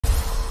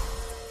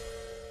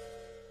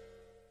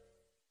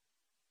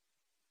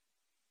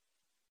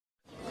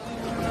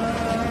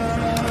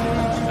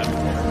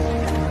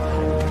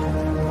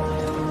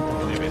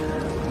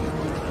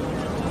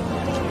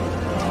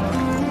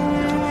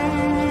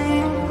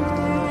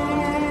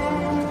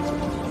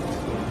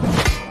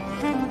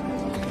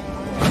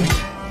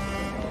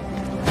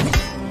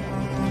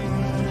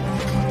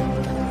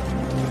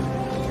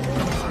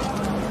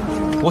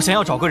我想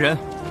要找个人，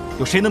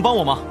有谁能帮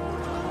我吗？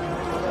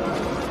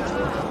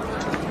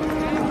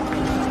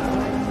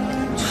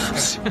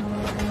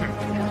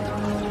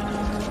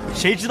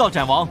谁知道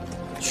斩王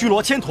须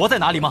罗千陀在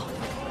哪里吗？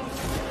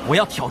我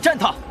要挑战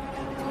他！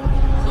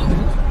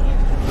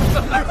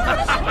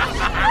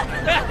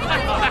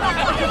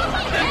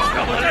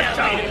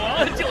斩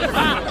王就是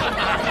他！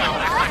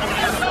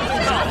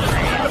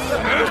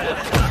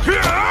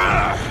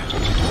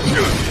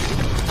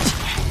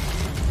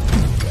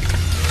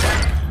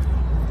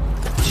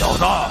小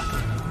子，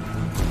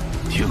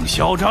挺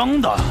嚣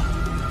张的，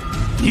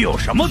你有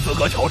什么资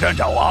格挑战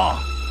斩王？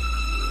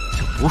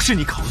这不是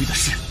你考虑的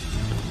事。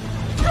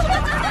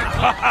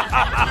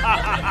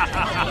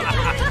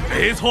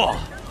没错，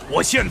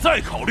我现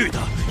在考虑的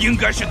应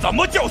该是怎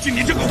么教训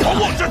你这个狂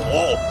妄之徒。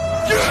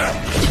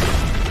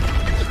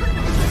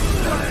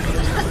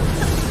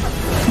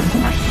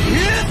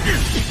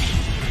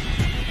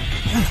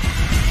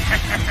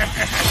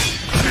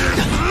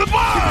死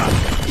吧！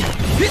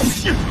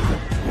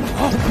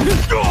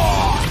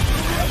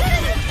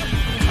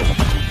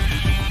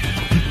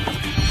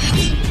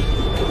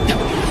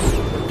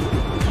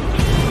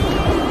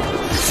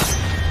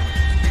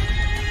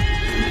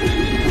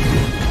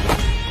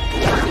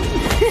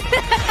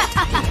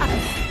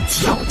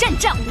挑战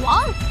战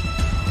王，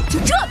就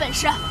这本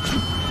事？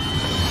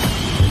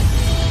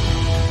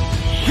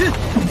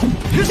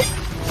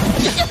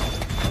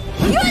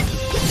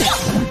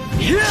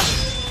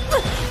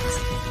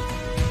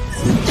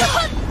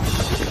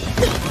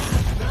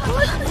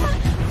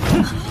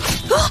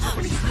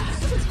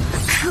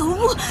可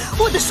恶，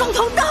我的双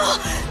头刀！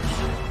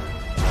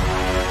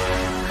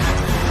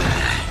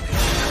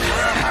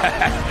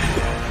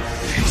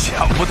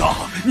想不到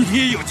你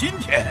也有今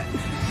天，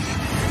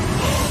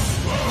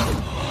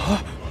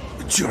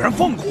居然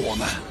放过我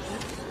们！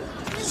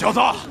小子，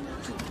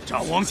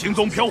战王行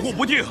踪飘忽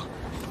不定，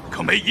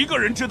可没一个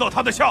人知道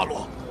他的下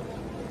落。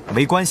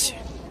没关系，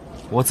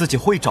我自己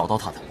会找到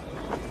他的。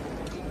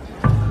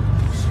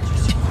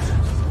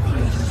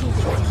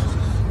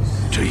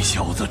这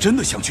小子真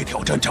的想去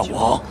挑战战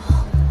王？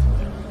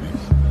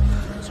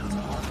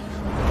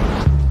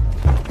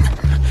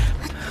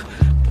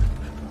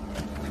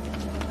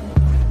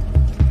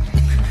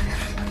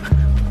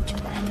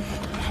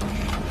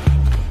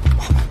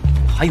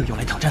还有要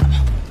来挑战的吗？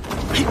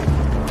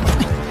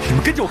你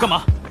们跟着我干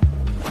嘛？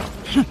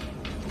哼！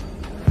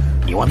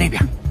你往那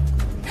边。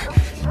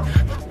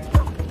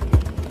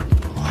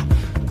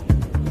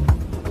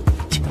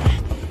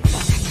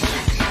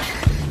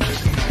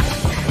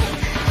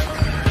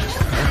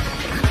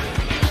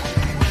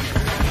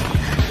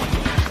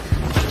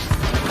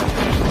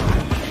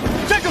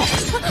站住！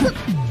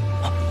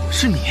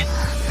是你？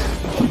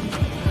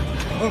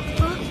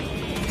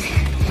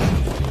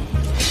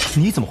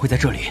你怎么会在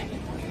这里？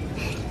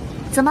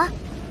怎么，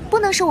不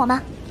能是我吗？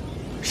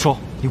说，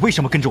你为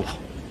什么跟着我？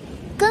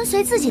跟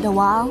随自己的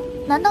王，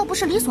难道不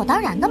是理所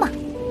当然的吗？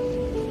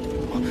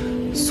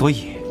所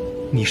以，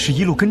你是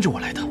一路跟着我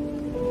来的？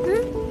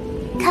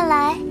看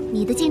来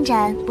你的进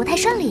展不太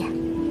顺利啊。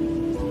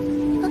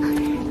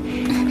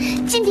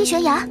禁地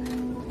悬崖，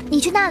你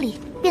去那里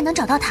便能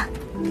找到他。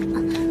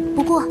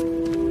不过，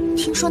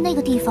听说那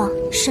个地方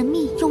神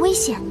秘又危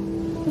险，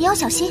你要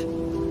小心。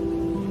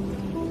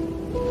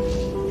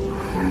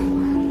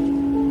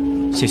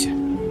谢谢，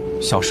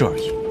小事而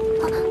已。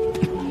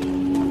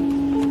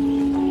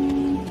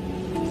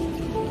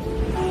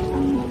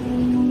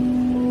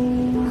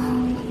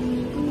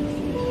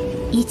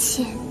一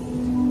切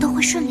都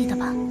会顺利的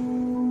吧？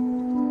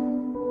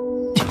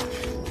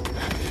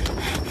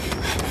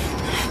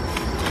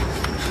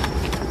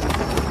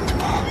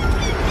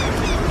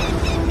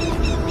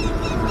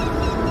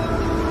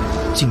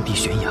禁地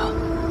悬崖，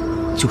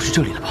就是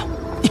这里了吧？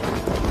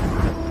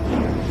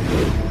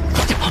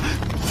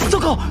糟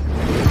糕！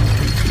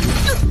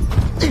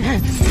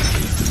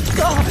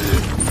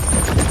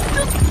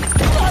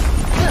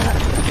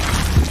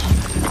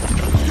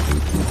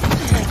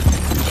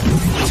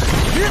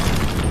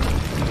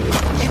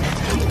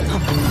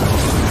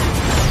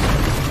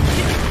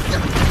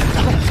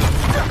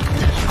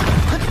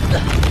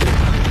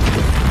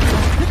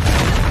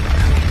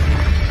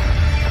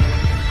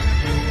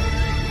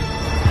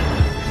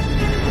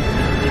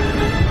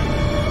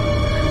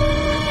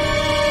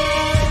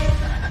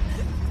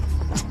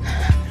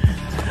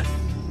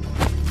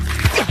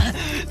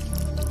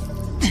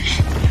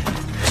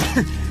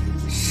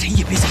谁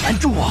也别想拦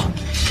住我！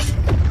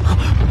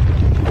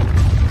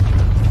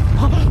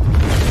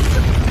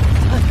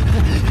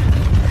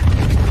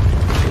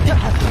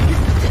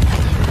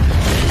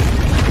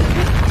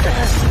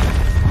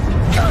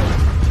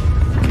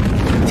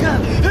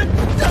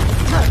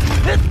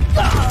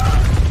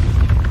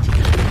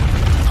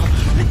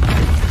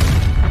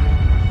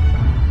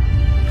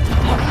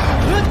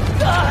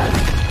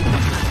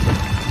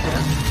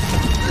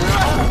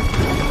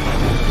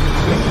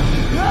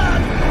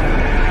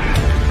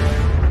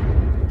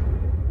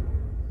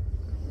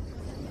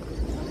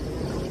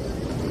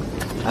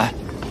哎，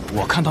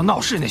我看到闹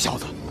事那小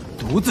子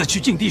独自去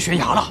禁地悬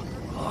崖了。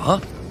啊？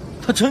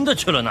他真的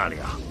去了那里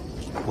啊？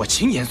我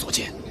亲眼所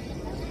见，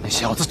那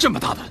小子这么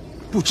大胆，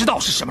不知道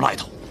是什么来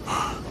头。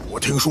我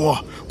听说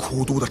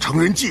枯都的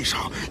成人祭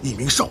上，一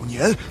名少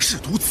年试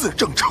图自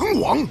证成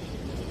王，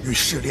与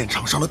试炼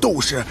场上的斗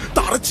士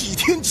打了几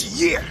天几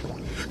夜，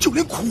就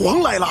连苦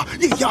王来了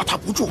也压他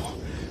不住。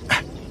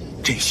哎，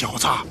这小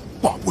子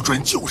保不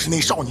准就是那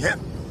少年。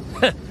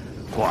哼，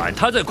管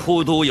他在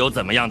枯都有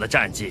怎么样的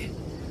战绩，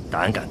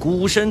胆敢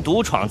孤身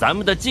独闯咱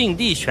们的禁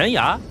地悬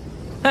崖，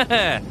嘿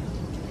嘿，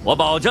我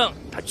保证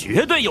他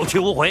绝对有去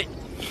无回。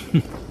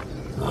哼，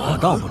我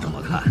倒不这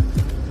么看，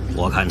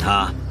我看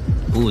他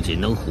不仅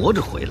能活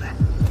着回来，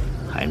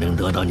还能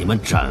得到你们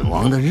斩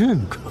王的认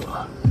可。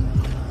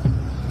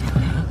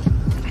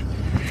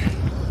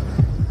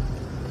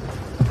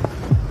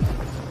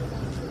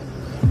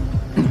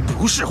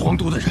不是皇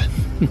都的人。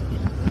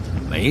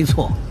没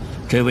错，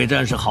这位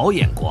战士好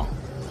眼光，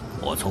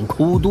我从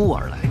枯都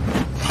而来。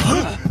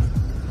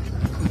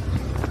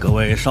各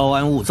位稍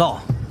安勿躁，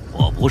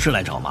我不是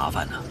来找麻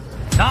烦的。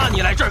那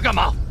你来这儿干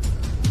嘛？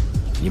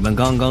你们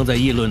刚刚在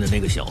议论的那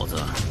个小子，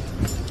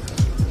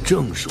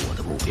正是我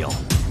的目标。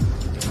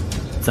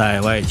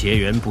在外结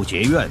缘不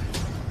结怨，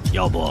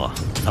要不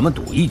咱们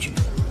赌一局，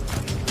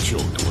就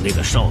赌那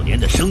个少年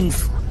的生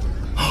死。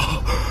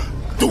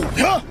赌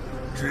呀！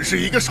只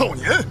是一个少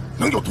年，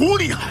能有多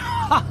厉害？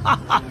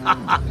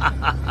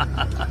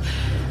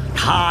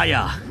他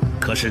呀，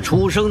可是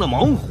出生的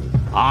猛虎，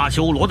阿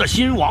修罗的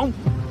新王，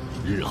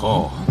日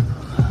后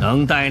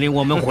能带领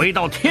我们回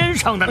到天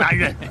上的男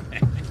人。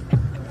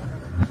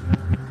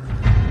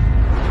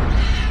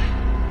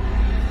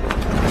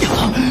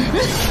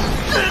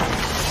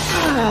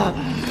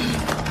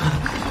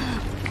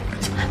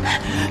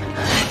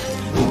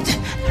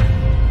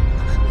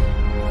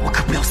我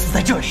可不要死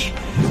在这里！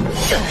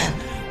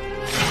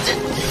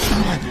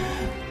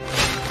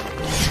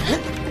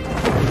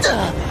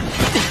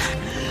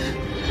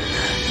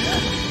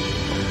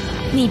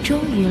你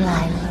终于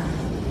来了。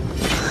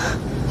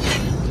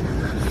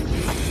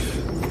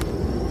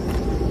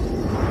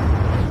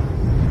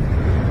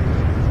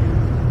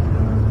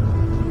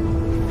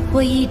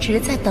我一直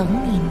在等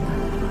你呢。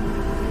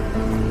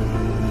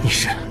你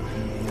是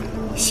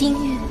星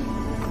月，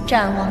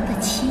斩王的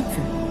妻子，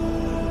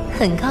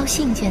很高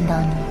兴见到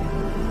你，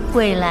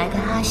未来的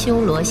阿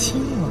修罗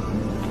新王，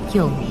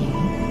有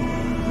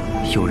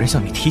缘。有人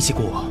向你提起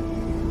过我？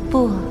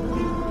不，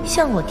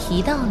向我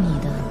提到你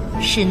的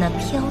是那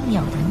缥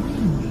缈的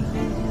命运。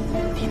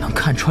你能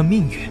看穿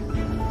命运？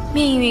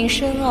命运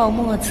深奥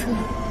莫测，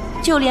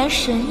就连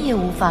神也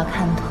无法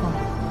看透。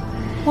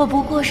我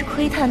不过是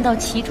窥探到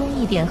其中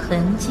一点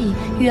痕迹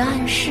与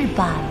暗示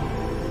罢了。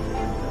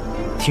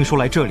听说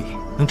来这里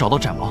能找到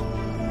斩王，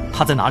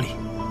他在哪里？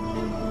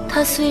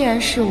他虽然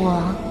是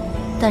王，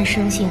但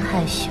生性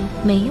害羞，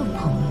没有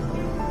朋友。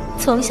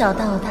从小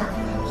到大，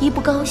一不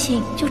高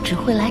兴就只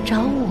会来找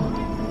我。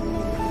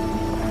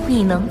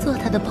你能做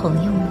他的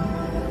朋友吗？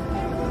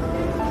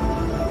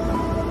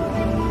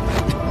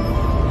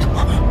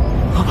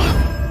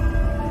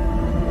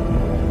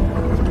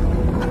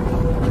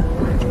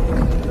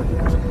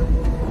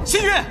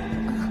新月，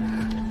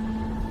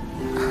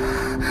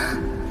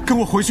跟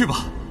我回去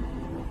吧。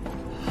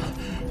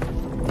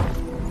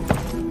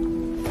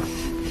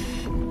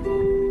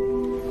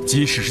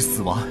即使是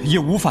死亡，也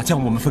无法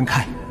将我们分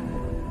开。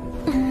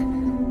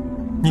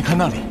你看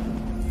那里，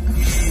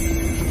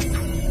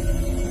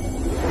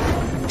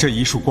这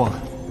一束光，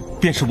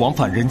便是往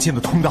返人间的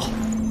通道。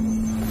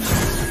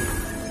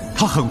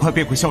它很快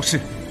便会消失，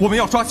我们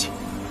要抓紧。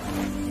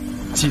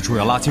记住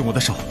要拉紧我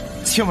的手，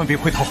千万别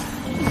回头。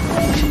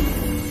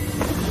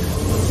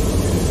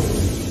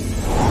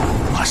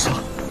马上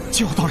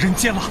就要到人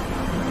间了。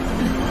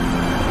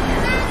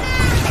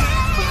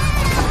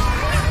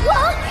王，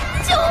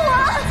救我！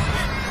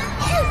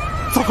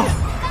糟糕，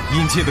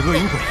阴界的恶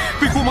影鬼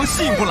被光芒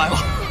吸引过来了。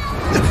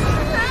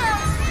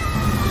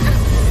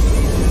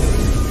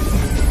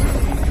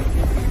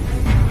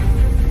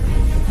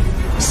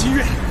新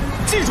月，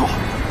记住，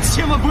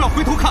千万不要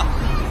回头看，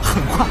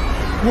很快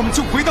我们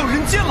就回到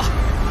人间了。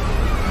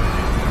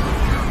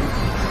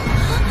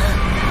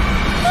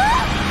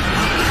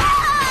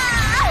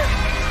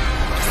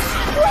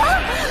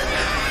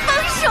放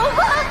手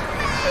吧，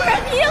不然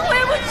你也回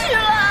不去了。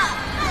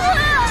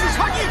只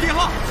差一点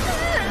了，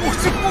我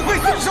是不会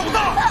松手的。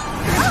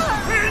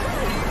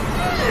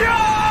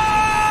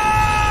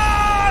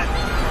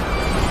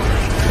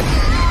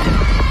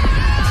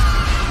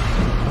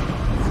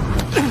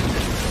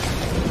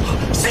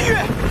新月，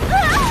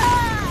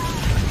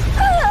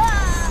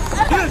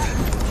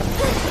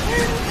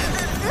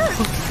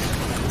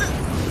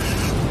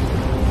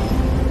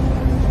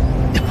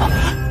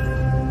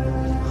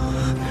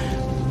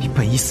你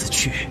本已死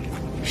去，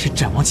是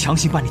斩王强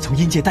行把你从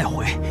阴界带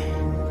回。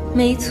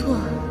没错，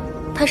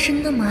他是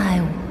那么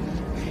爱我，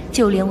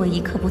就连我一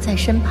刻不在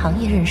身旁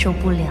也忍受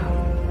不了，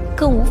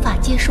更无法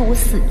接受我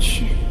死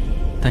去。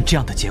但这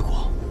样的结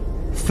果，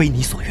非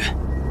你所愿。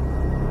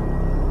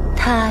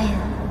他呀，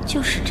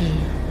就是这样，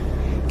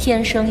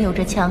天生有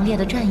着强烈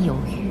的占有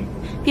欲。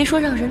别说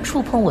让人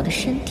触碰我的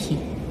身体，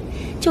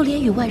就连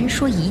与外人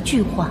说一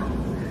句话，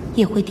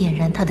也会点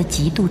燃他的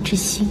嫉妒之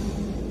心。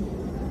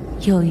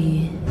有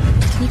余，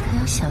你可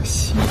要小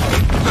心。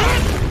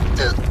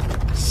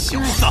小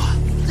子，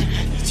你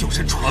就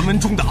是传闻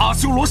中的阿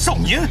修罗少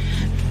年。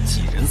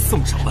既然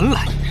送上门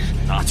来，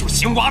那就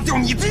先挖掉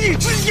你的一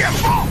只眼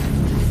吧！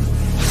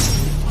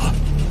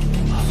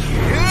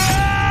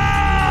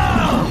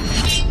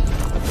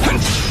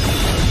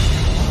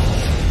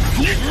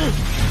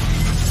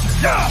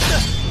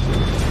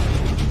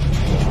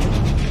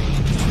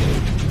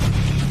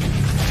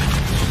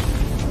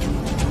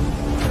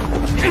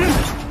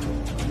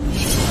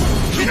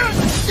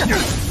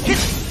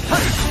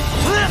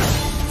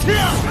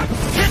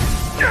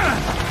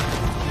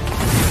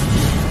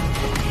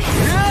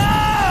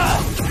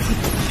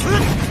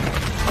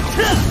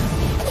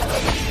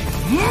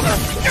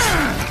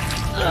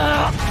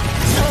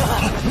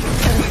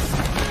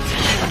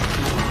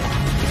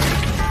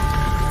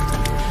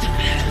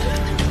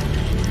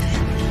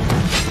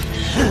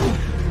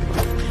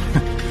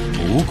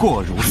不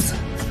过如此。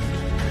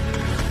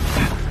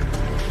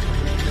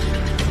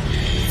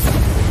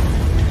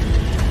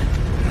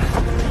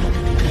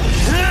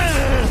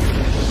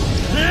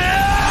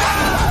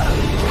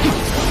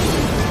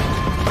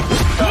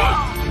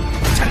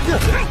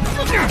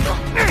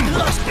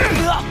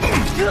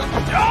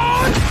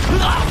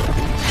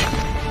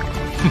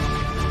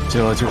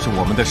这就是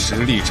我们的实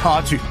力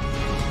差距。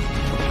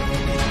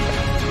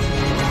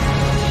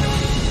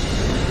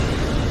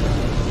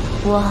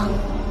王，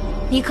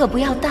你可不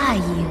要大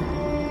意了。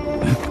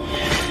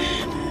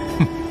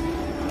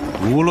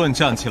无论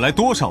站起来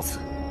多少次，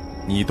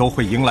你都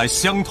会迎来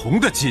相同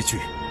的结局。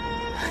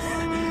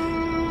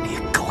你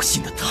高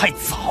兴得太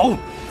早。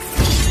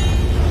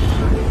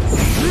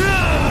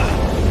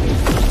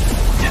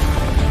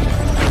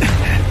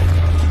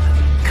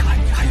看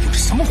你还有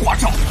什么花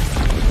招！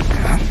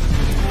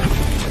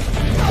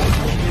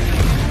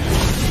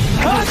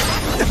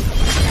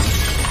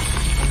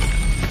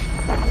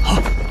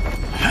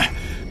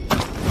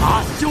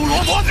阿修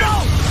罗魔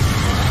杖！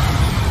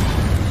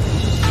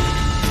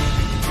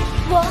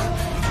王，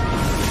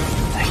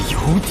有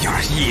点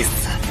意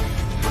思，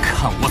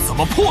看我怎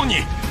么破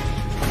你！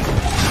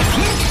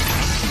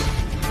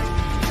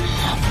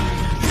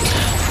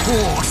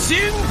破心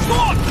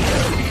断！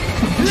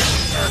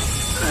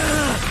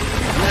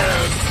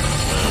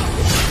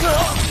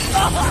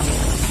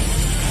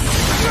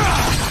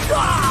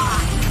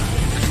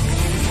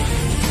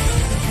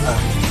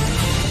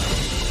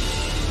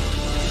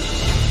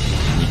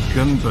你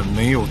根本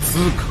没有资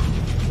格，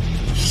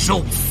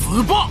受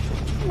死吧！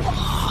我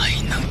还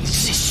能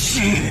继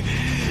续。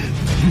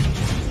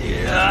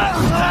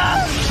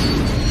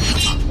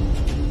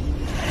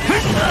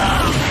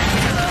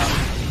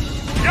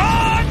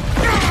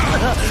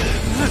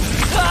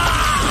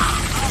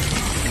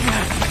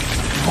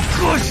不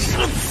过是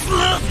死，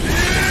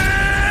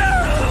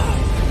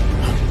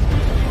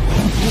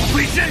不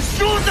会认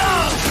输的。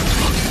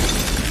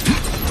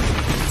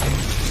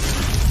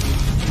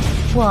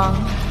王，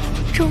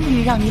终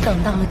于让你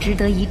等到了值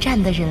得一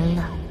战的人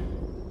了。